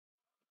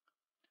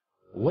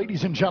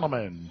Ladies and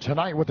gentlemen,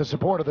 tonight with the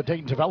support of the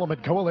Dayton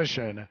Development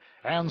Coalition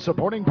and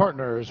supporting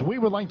partners, we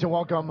would like to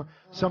welcome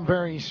some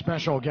very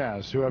special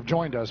guests who have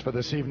joined us for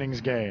this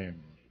evening's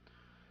game.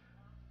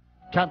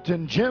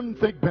 Captain Jim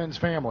Thigpen's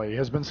family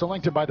has been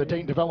selected by the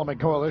Dayton Development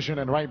Coalition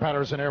and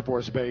Wright-Patterson Air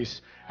Force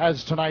Base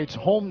as tonight's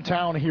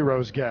Hometown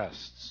Heroes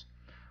guests.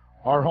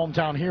 Our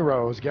Hometown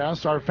Heroes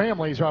guests are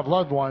families who have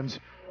loved ones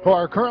who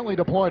are currently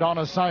deployed on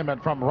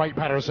assignment from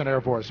Wright-Patterson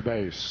Air Force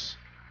Base.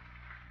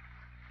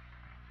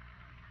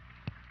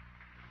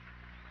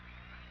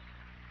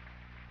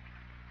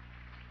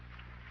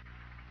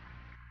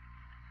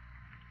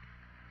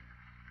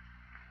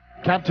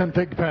 Captain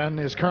Thigpen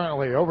is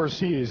currently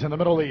overseas in the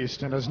Middle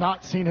East and has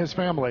not seen his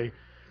family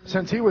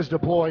since he was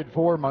deployed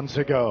 4 months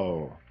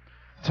ago.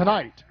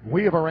 Tonight,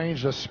 we have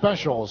arranged a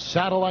special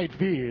satellite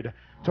feed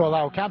to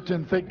allow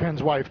Captain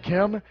Thigpen's wife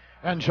Kim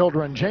and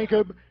children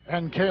Jacob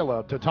and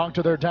Caleb to talk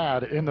to their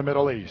dad in the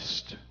Middle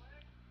East.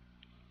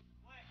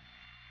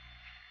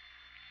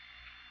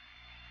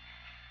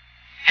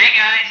 Hey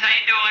guys, how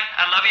you doing?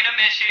 I love you and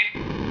miss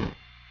you.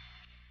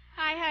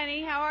 Hi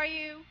honey, how are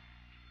you?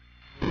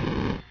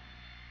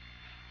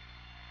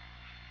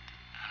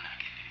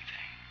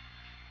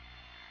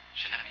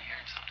 Should have me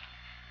hearing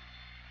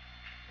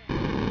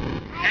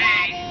something.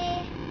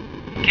 Hey!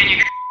 Can you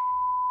hear?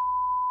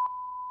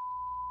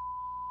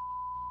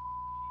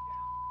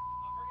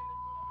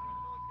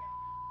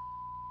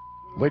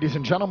 Ladies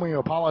and gentlemen, we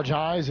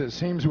apologize. It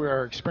seems we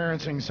are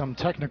experiencing some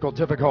technical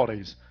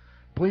difficulties.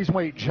 Please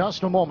wait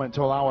just a moment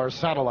to allow our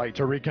satellite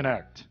to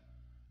reconnect.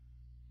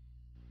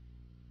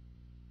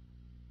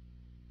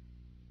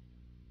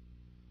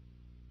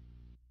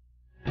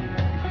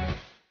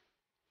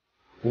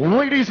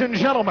 Ladies and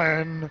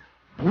gentlemen,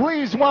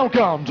 please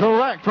welcome,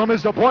 direct from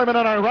his deployment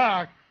in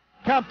Iraq,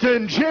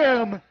 Captain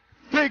Jim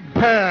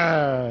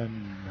Thigpen.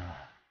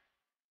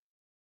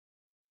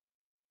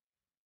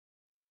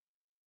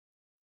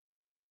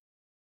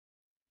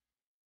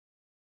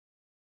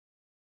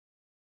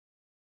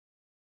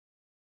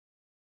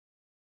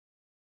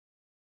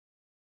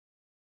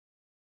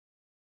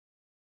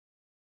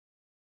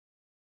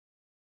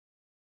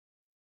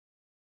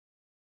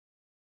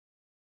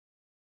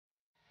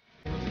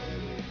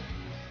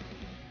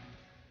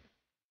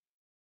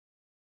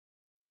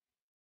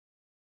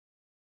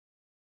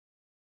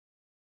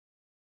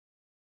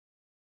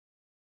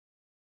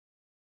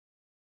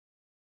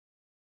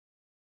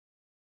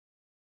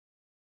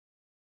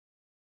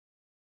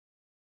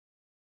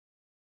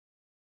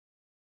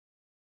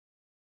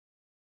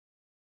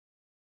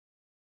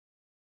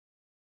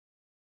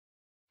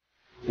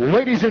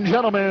 Ladies and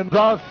gentlemen,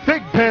 the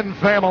Thigpen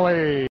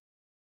family.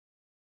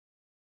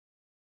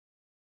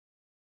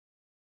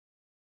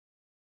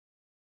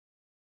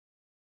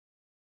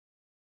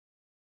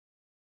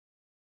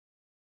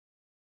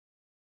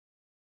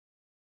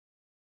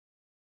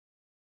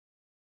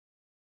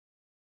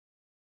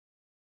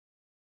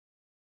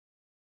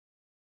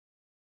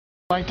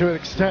 I'd like to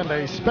extend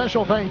a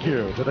special thank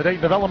you to the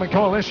Dayton Development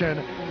Coalition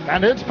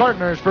and its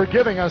partners for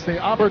giving us the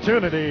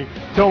opportunity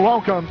to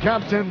welcome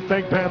Captain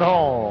Thigpen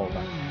home.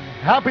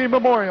 Happy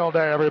Memorial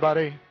Day,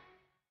 everybody.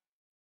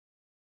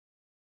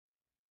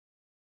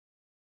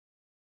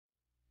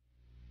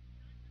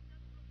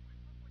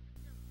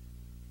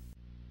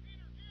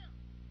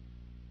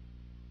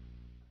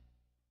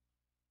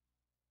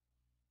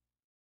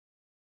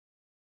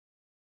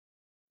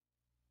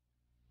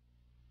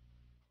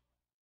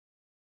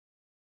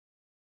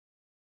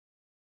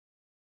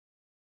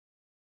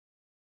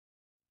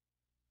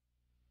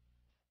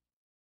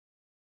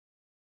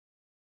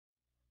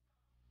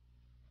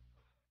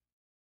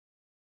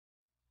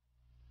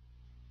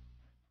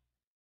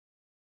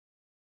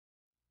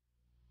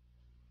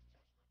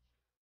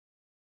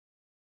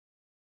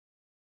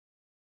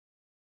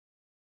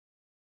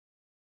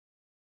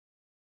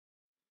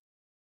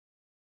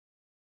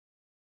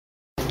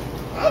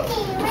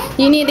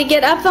 You need to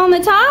get up on the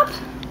top?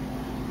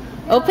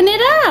 Open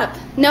it up.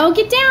 No,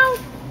 get down.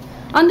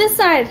 On this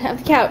side of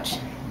the couch.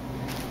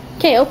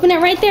 Okay, open it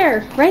right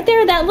there. Right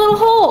there, that little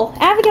hole.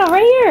 Abigail,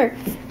 right here.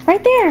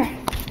 Right there.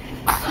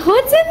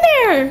 What's in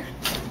there?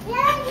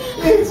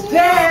 It's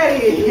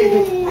Daddy!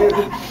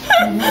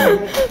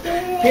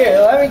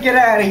 Here, let me get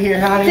out of here,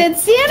 honey. Did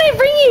Santa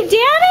bring you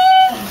Daddy?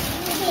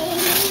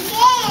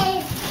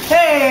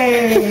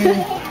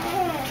 Hey!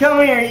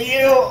 Come here,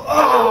 you!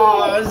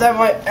 Oh, is that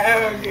my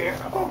Abigail?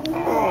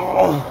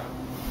 Oh.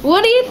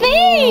 What do you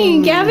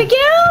think,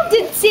 Abigail?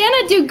 Did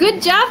Santa do a good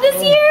job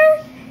this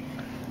year?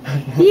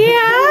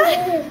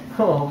 Yeah?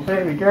 Oh,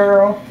 baby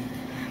girl.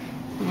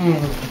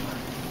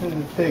 It's a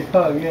big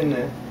hug, isn't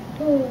it?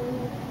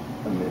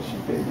 I miss you,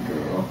 baby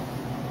girl.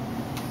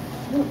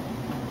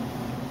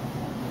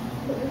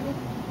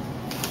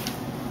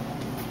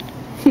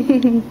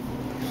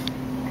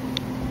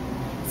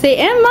 Say,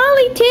 and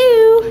Molly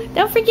too.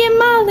 Don't forget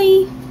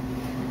Molly.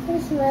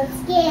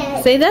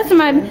 Say, that's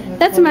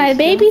my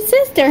baby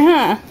sister,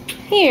 huh?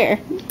 Here.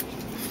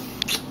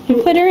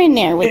 Put her in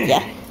there with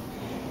ya.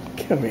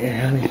 Come here,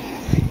 honey.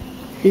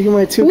 You get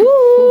my two.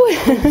 Woo!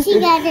 She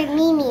got her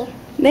Mimi.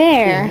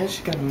 There. Yeah,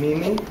 she got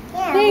Mimi.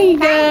 Yeah, There you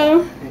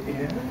go.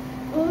 Yeah.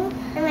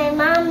 And my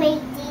mom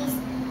made these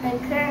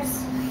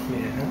curse.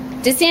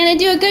 Yeah. Did Santa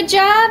do a good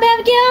job,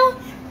 Abigail?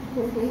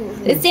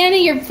 Is Santa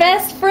your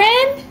best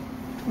friend?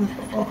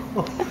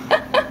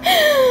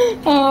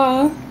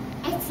 Oh.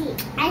 I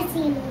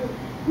see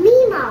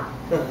Mimo.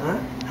 Uh-huh.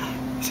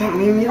 Is that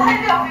Mimi? I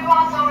know, we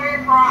both over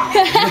here crying.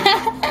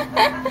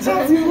 Is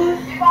that Mimi?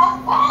 We both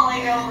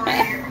falling over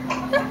here.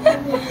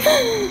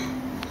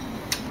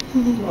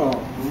 Oh,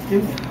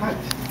 give me a hug.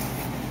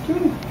 Give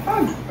me a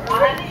hug.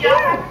 Honey, y'all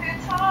have a good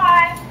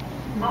time.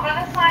 I'm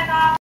gonna sign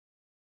off.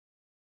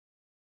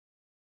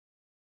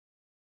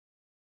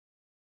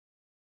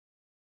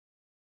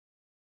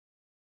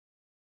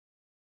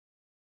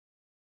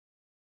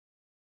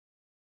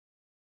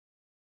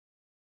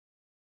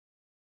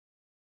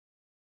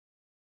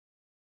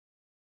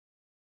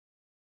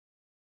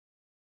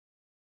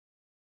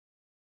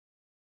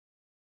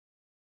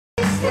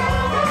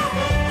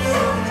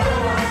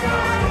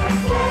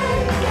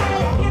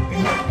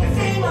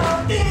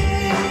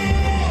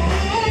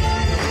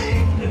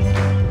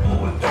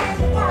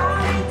 Well,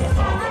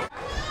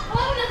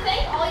 I want to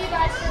thank all you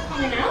guys for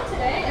coming out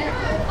today.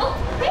 Oh,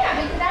 hey,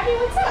 Abby,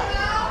 what's up?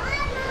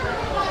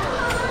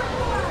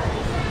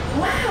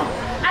 Wow,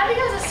 Abby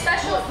has a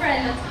special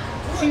friend that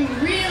she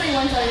really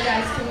wants all you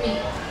guys to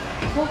meet.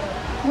 Well,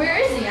 where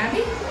is he,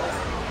 Abby?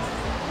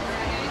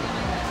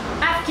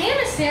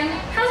 Afghanistan?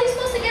 How's he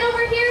supposed to get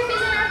over here if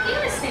he's in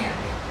Afghanistan?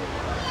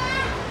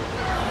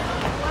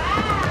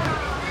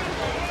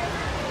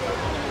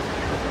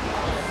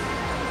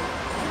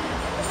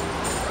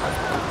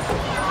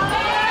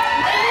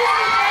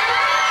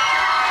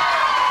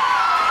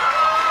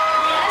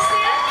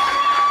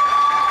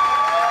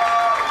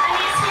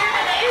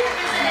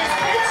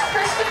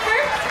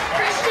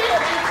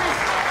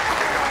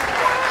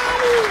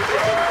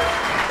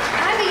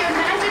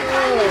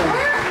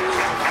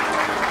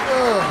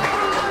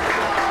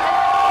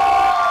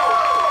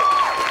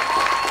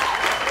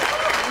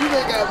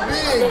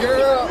 Big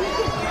girl.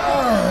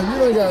 Oh, you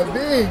done got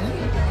big.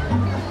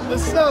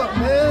 What's up,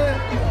 man?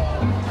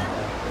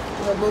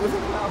 What up, brother?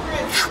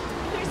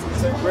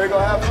 So, ready to go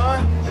have fun?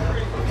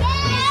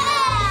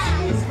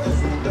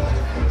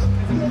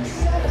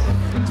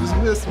 Just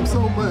miss him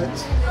so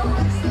much.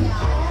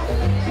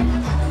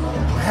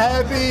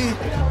 Happy,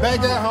 back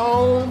at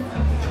home.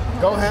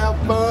 Go have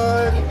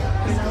fun.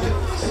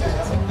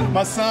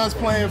 My son's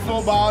playing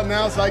football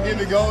now, so I get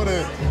to go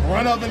to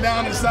run up and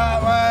down the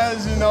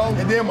sidelines, you know.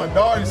 And then my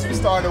daughter, she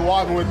started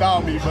walking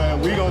without me, but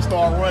we gonna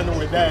start running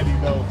with daddy,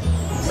 though.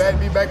 Glad to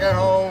be back at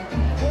home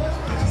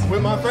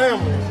with my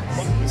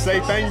family. Say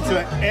thank you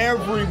to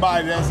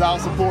everybody that's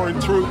out supporting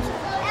troops.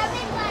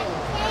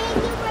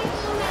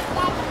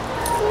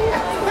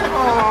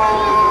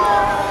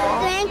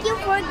 Thank you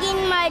for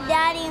getting my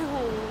daddy home.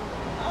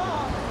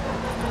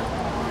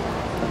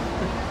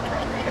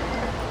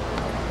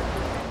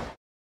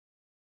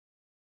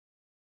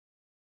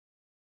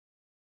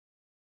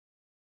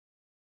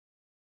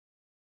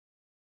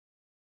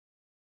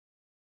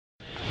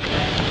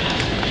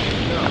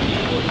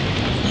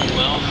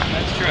 Well,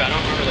 that's true. I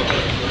don't remember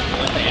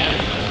what they added.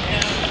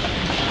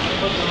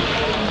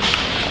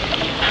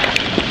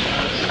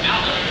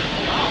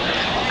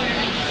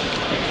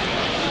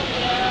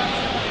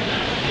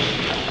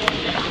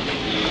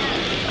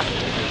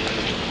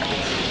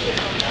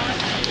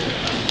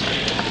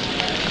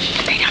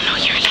 They don't know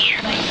you're here.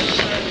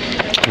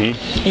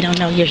 They don't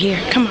know you're here.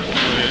 Come on.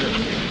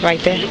 Right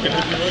there.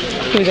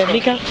 Was that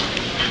Nico?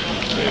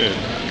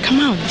 Come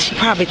on. She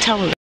probably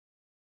told her.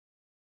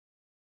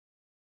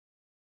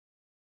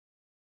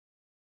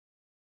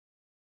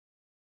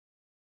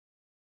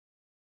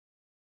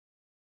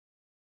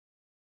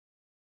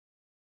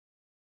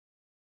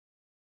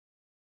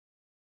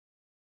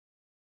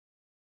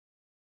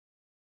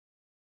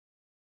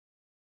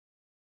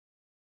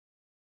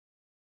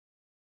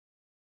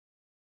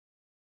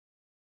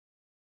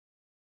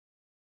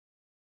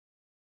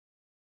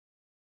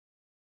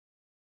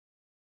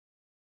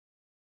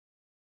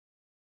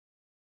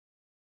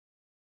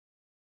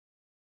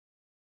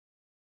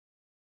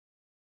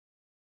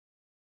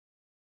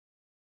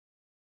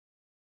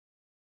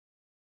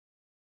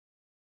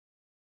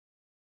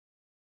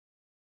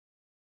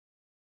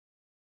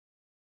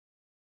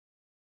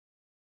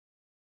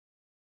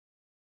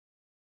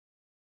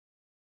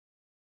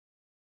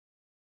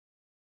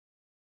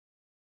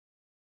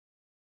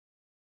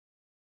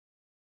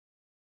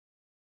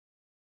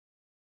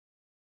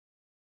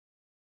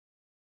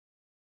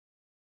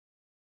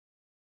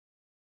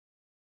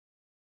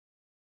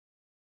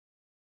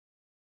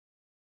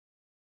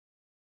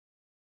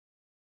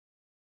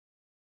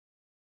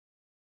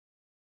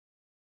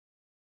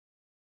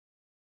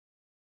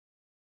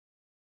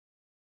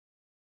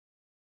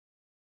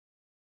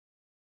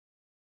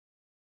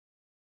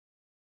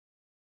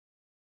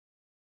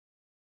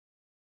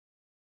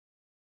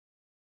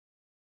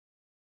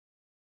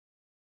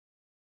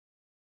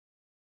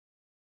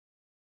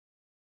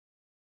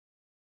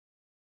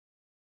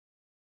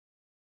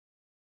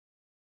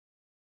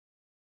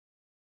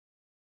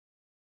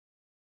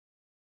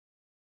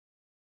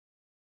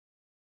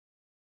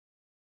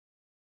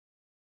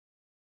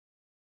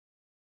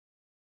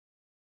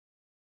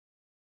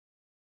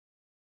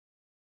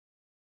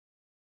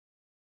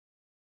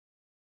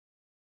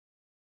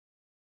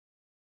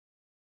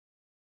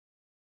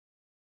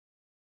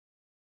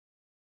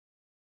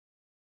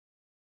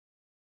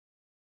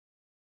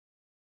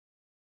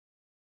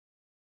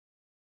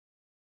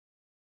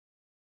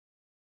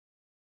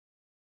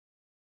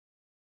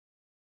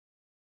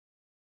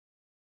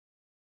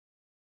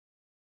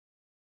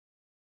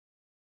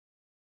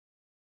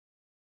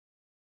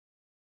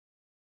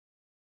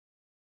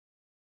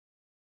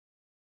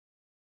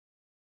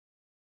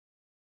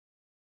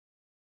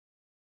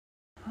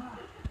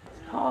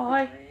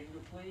 Hi.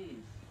 Please.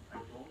 I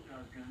told you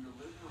I was going to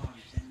deliver on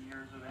 10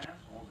 years of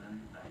assholes, and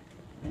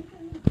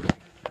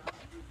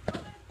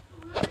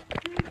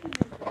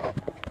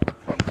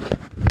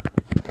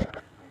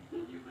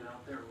you've been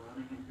out there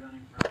running and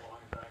gunning for as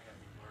long as I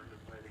have. You learned to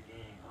play the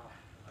game. Oh,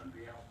 I'd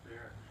be out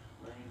there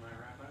laying my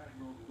rap. I'd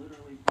go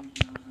literally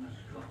thinking I was in a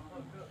strong.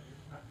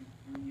 I'd be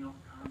bringing up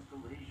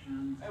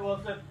constellations. Hey,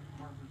 Wilson.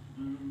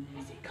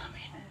 Is he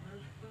coming?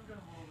 There's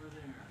Pluto over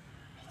there.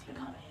 Is he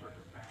coming?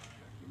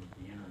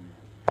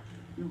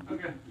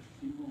 Okay.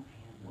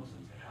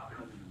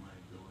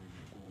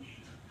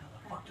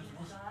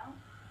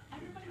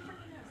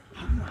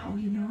 How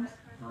he knows?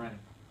 Right.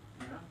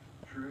 Yeah,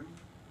 true.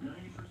 90%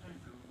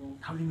 Google.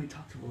 How did we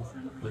talk to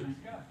Wilson?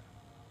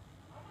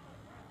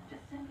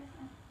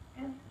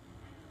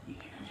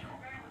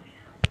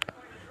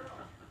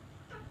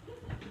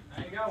 I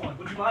ain't got one.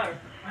 What'd you buy her?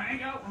 I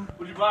ain't got one.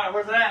 What'd you buy her?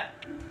 Where's that?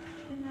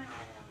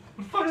 What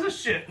the fuck is this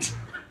shit?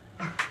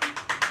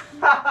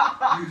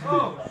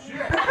 Oh,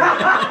 shit.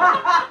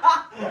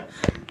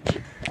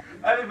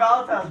 Happy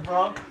Valentine's,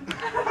 bro.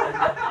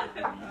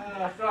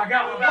 So I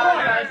got one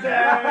Valentine's Day.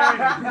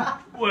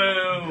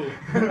 Whoa.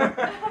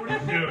 What are you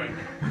doing?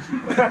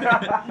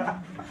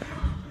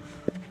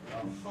 Oh,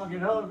 fucking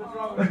hell, what's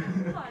wrong with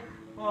you?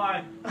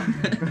 Why?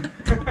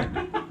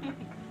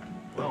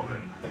 Well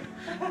then.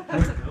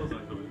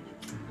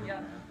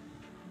 Yeah.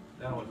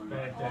 That was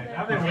fantastic.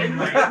 I've been waiting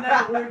like, isn't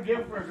that a weird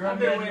gift for a girl? I've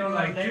been waiting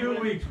like 2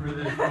 weeks for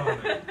this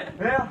moment.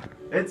 Yeah,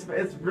 it's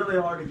really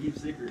hard to keep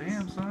secrets.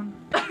 Damn, son.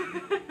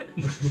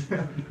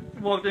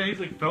 Walked in, he's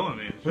like filming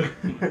me.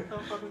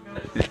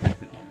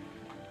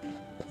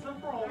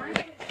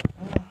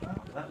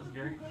 That was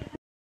great.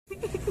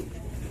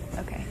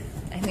 Okay.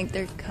 I think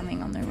they're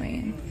coming on their way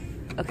in.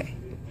 Okay.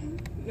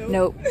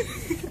 Nope.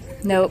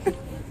 Nope.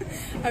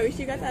 I wish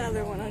you got that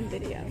other one on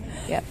video.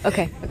 Yeah.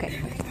 Okay.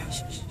 Okay. Okay.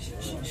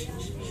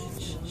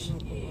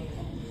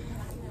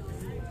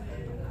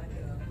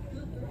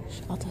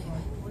 I'll tell you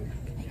what.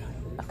 Hang on.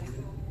 Okay.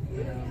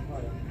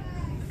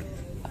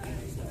 Okay.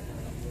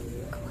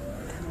 Come on.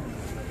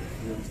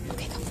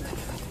 Okay, come.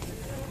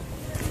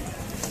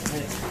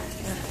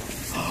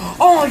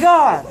 Oh my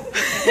god!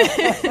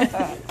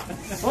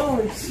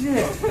 Holy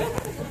shit!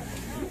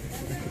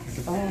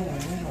 Oh my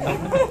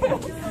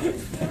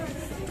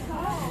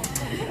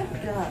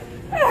god.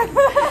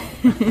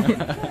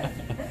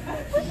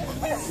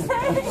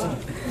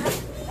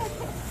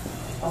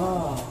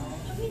 Oh.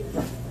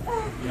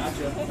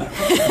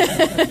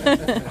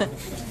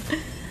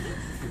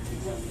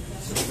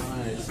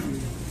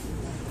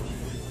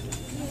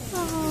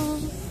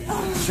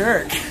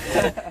 Jerk.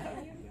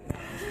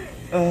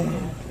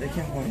 They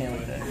can't hold me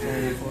with that.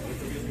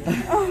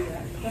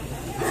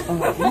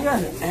 Oh, you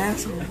guys are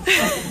assholes.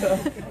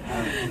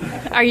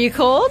 Are you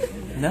cold?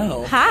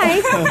 No.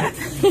 Hi.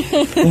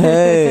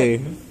 Hey.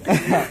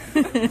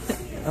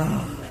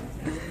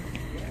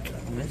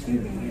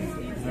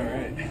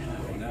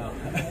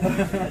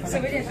 So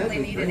we didn't really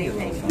need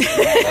anything.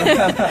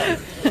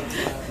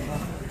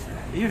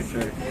 You're a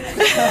jerk.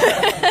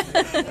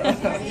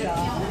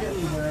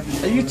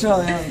 You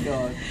tell me how I'm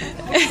going.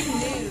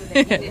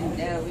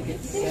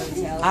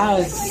 I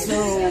was so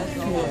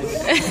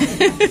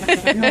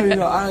pissed. You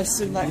know, I was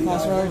sitting in that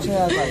class right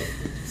chair. I was like,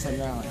 sitting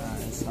down like,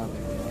 alright, stop it.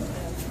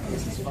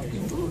 This is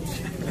fucking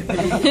bullshit. I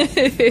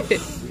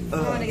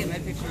want to get my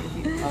picture with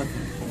you. Okay.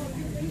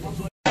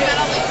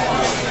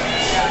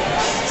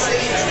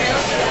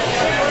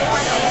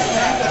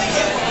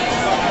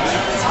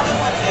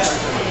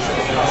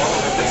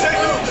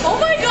 Oh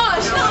my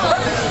gosh, no!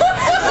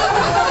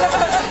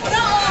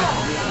 No!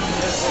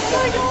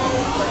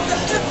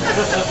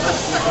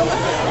 Oh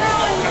my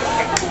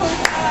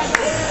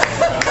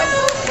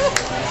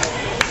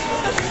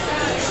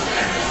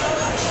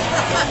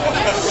I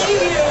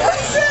believe you.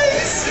 I'm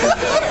serious.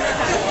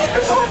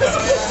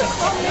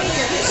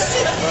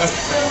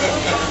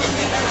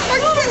 I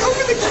can't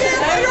open the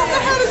camera. I don't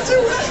know how to do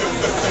it.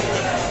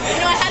 You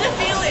know, I had a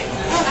feeling.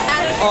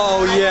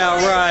 Oh,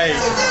 yeah, right.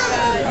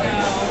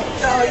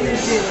 Oh, you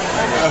do.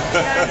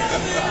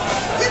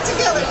 Get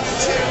together, you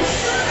two.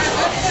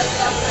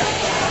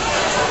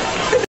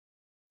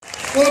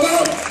 Well,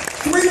 about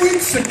 3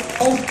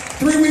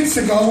 weeks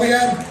ago, we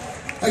had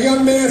a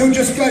young man who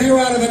just got here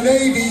out of the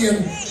Navy,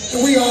 and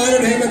we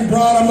honored him and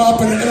brought him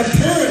up, and a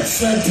parent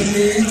said to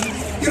me,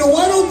 you know,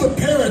 why don't the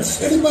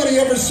parents, anybody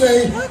ever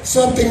say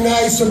something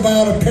nice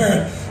about a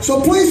parent? So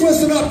please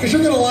listen up, because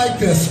you're going to like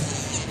this.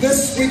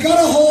 We got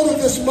a hold of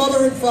this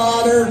mother and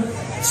father.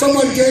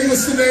 Someone gave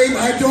us the name.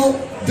 I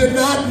did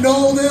not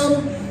know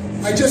them.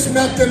 I just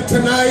met them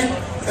tonight,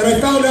 and I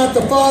found out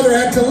the father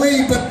had to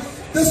leave, but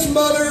this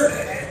mother,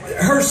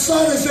 her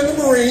son is in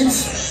the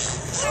Marines.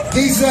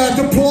 He's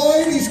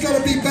deployed. He's going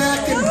to be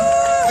back, and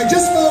I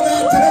just found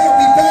out today he'll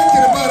be back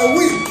in about a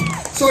week.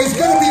 So he's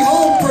going to be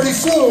home pretty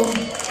soon.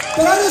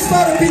 But I just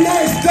thought it'd be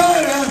nice,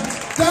 Donna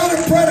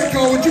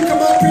Predico, would you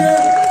come up here?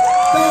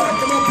 Donna,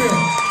 come up here.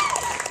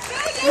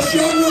 This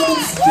young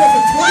woman, she has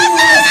a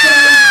 20-year-old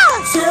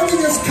son, serving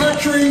his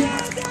country.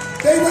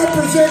 They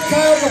represent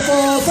Cuyahoga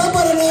Falls. How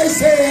about a nice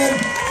hand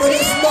for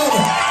this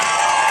mother?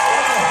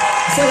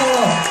 Say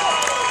hello.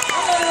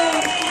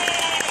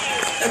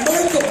 And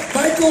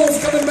Michael is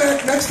coming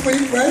back next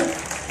week, right?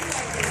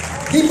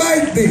 He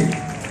might be.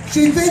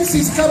 She thinks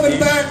he's coming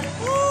back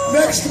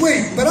next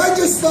week. But I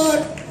just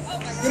thought,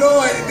 you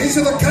know, these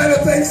are the kind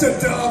of things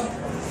that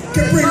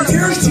can bring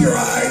tears to your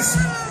eyes.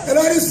 And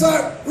I just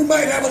thought we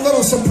might have a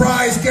little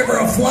surprise, give her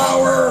a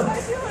flower,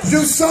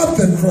 do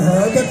something for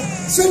her. But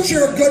since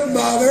you're a good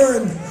mother,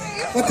 and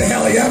what the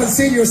hell, you haven't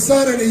seen your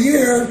son in a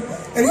year,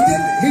 and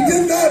he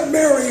did not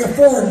marry a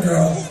foreign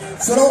girl,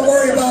 so don't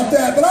worry about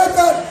that. But I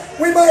thought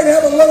we might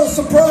have a little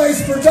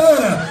surprise for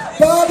Donna.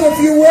 Bob, if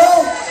you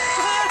will.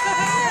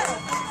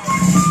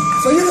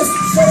 So you just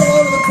say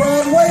hello to the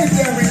crowd, wave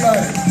to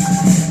everybody.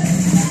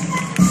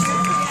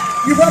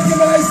 You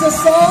recognize this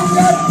song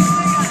yet?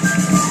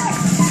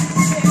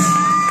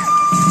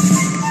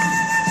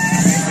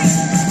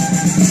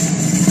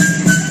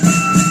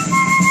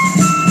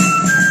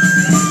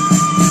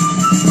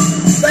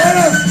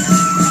 Donna,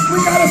 we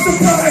got a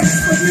surprise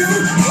for you.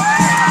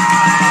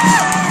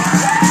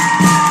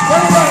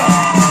 Turn around.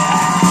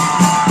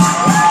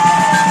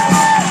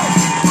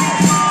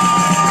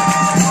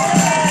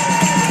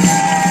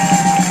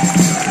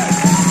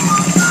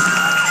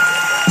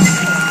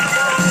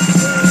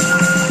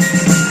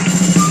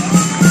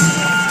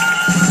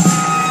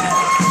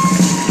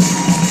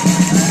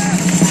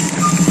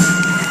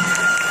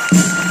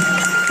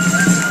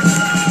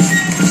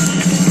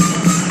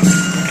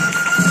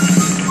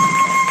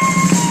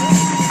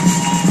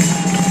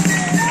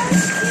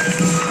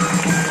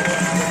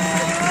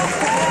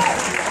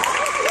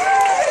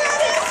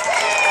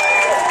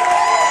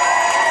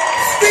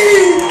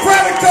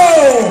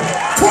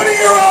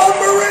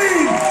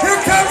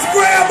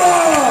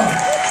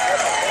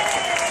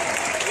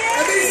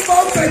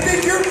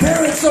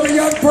 Of a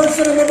young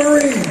person in the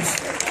Marines.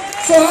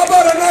 So how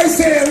about a nice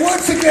hand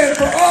once again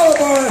for all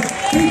of our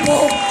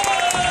people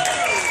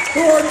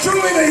who are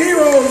truly the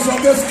heroes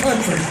of this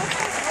country.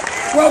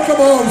 Welcome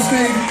home,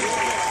 Steve.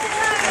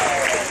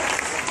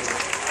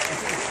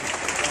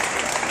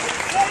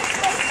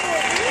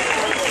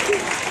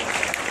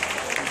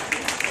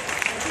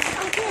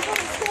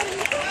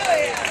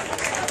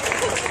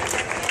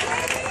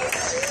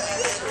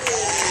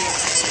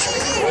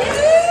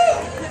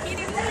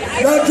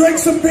 Now drink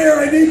some beer,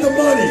 I need the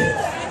money.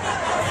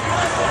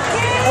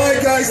 All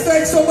right, guys,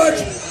 thanks so much.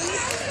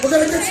 We're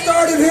going to get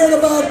started here in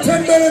about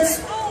 10 minutes.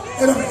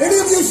 And have any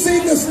of you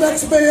seen this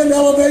next band,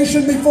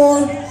 Elevation, before?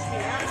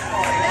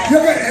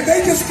 And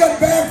they just got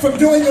back from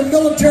doing a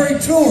military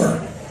tour.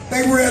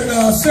 They were in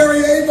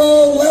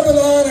Sarajevo,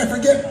 Lebanon, I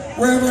forget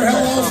wherever the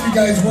hell else you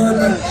guys were.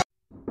 But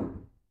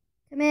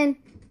Come in.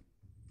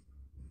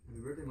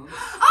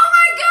 Oh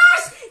my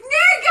gosh!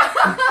 Nick!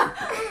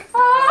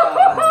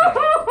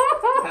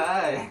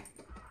 Hi.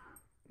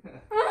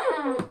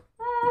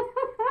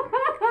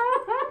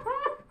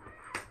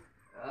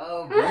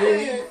 Oh,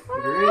 breathe.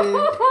 Breathe.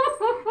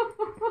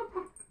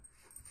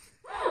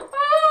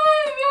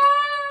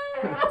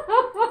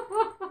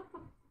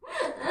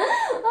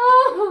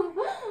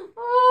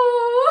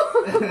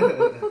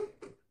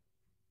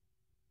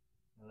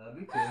 I love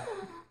you too.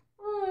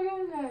 Oh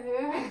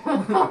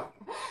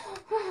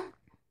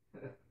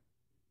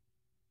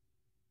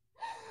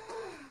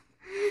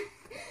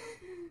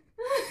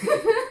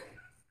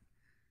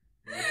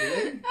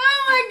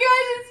my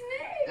gosh, it's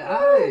Nick!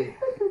 Hi.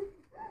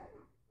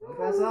 Don't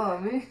pass on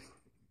me.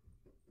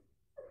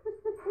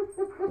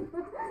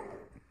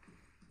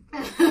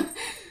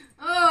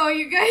 Oh,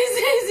 you guys, I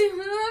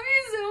love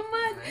you so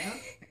much.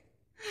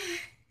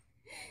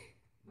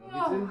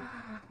 Love you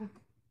too.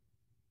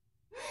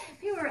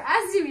 People were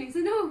asking me, I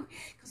said no,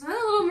 because one of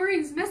the little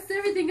Marines messed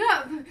everything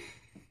up.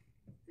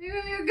 They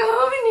want me to go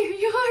home in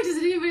your yard. Does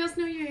anybody else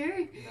know your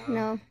area?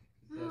 No.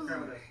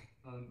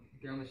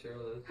 Grandma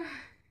Cheryl does.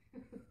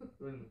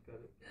 Go ahead and cut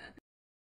it.